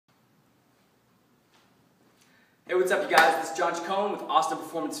Hey, what's up you guys? This is John Chacon with Austin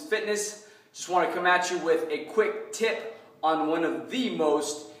Performance Fitness. Just want to come at you with a quick tip on one of the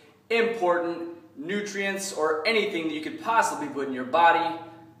most important nutrients or anything that you could possibly put in your body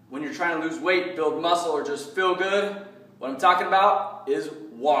when you're trying to lose weight, build muscle, or just feel good. What I'm talking about is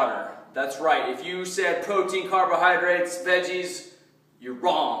water. That's right. If you said protein, carbohydrates, veggies, you're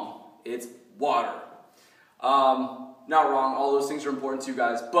wrong. It's water. Not wrong. All those things are important too,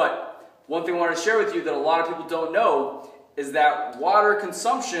 guys. But one thing I want to share with you that a lot of people don't know is that water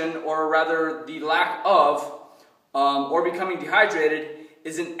consumption, or rather the lack of, or becoming dehydrated,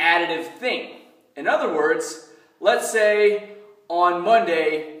 is an additive thing. In other words, let's say on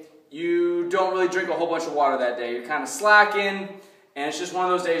Monday you don't really drink a whole bunch of water that day. You're kind of slacking, and it's just one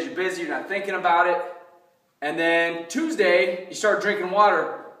of those days you're busy, you're not thinking about it. And then Tuesday you start drinking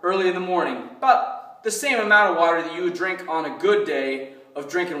water early in the morning. About the same amount of water that you would drink on a good day of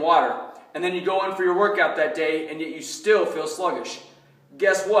drinking water. And then you go in for your workout that day, and yet you still feel sluggish.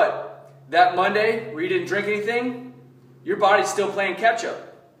 Guess what? That Monday, where you didn't drink anything, your body's still playing catch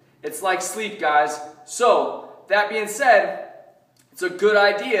up. It's like sleep, guys. So, that being said, it's a good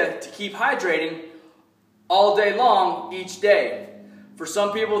idea to keep hydrating all day long, each day. For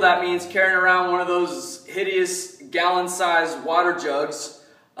some people, that means carrying around one of those hideous gallon-sized water jugs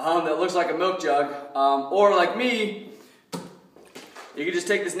that looks like a milk jug. Or like me, you can just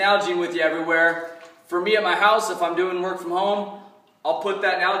take this Nalgene with you everywhere. For me at my house, if I'm doing work from home, I'll put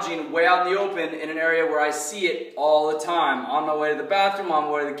that Nalgene way out in the open in an area where I see it all the time. On my way to the bathroom, on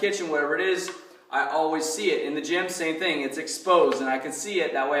my way to the kitchen, whatever it is, I always see it. In the gym, same thing. It's exposed and I can see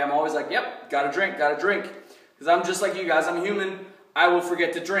it. That way I'm always like, yep, gotta drink, gotta drink. Because I'm just like you guys, I'm human. I will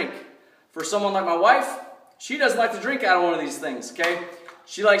forget to drink. For someone like my wife, she doesn't like to drink out of one of these things, okay?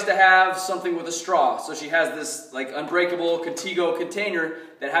 She likes to have something with a straw. So she has this like unbreakable Contigo container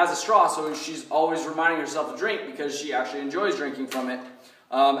that has a straw, so she's always reminding herself to drink because she actually enjoys drinking from it,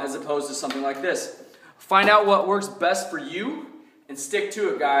 as opposed to something like this. Find out what works best for you and stick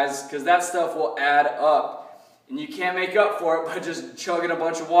to it, guys, because that stuff will add up. And you can't make up for it by just chugging a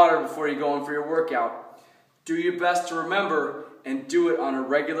bunch of water before you go in for your workout. Do your best to remember and do it on a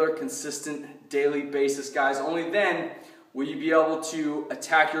regular, consistent, daily basis, guys. Only then will you be able to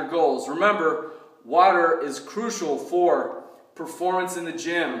attack your goals. Remember, water is crucial for performance in the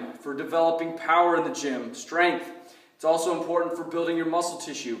gym, for developing power in the gym, strength. It's also important for building your muscle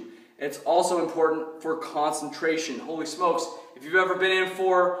tissue. It's also important for concentration. Holy smokes, if you've ever been in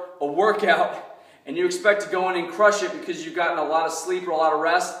for a workout and you expect to go in and crush it because you've gotten a lot of sleep or a lot of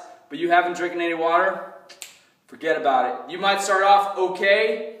rest, but you haven't drinking any water, forget about it. You might start off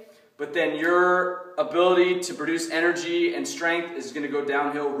okay, but then your ability to produce energy and strength is going to go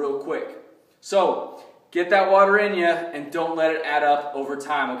downhill real quick. So, get that water in you and don't let it add up over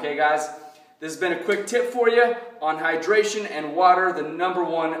time, okay guys? This has been a quick tip for you on hydration and water, the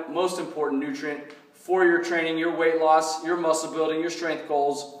 #1 most important nutrient for your training, your weight loss, your muscle building, your strength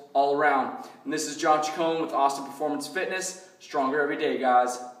goals all around. And this is John Chacon with Austin Performance Fitness. Stronger every day,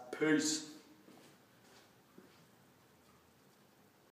 guys. Peace.